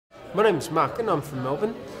My name's Mark and I'm from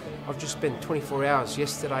Melbourne. I've just spent 24 hours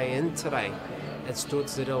yesterday and today at Stuart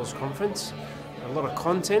Zadel's conference. A lot of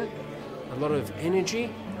content, a lot of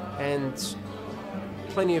energy and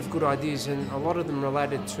plenty of good ideas, and a lot of them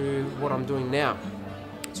related to what I'm doing now.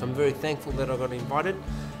 So I'm very thankful that I got invited.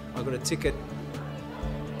 I got a ticket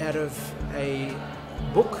out of a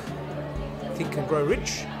book, Think and Grow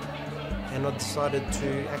Rich, and I decided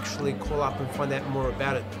to actually call up and find out more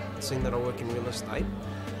about it, seeing that I work in real estate,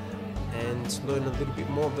 and learn a little bit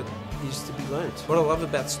more that is to be learned. What I love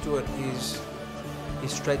about Stuart is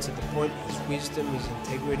he's straight to the point, his wisdom, his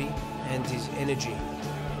integrity, and his energy.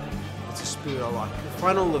 It's a spirit I like. The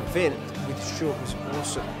final event with Stuart was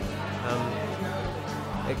awesome.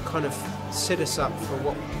 It kind of set us up for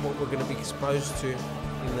what we're going to be exposed to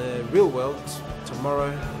in the real world tomorrow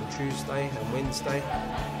and Tuesday and Wednesday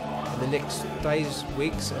and the next days,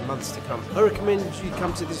 weeks and months to come. I recommend you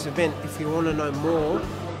come to this event if you want to know more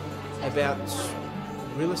about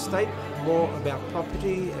real estate, more about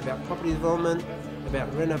property development,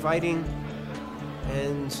 about renovating,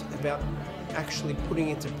 and about actually putting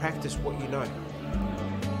into practice what you know.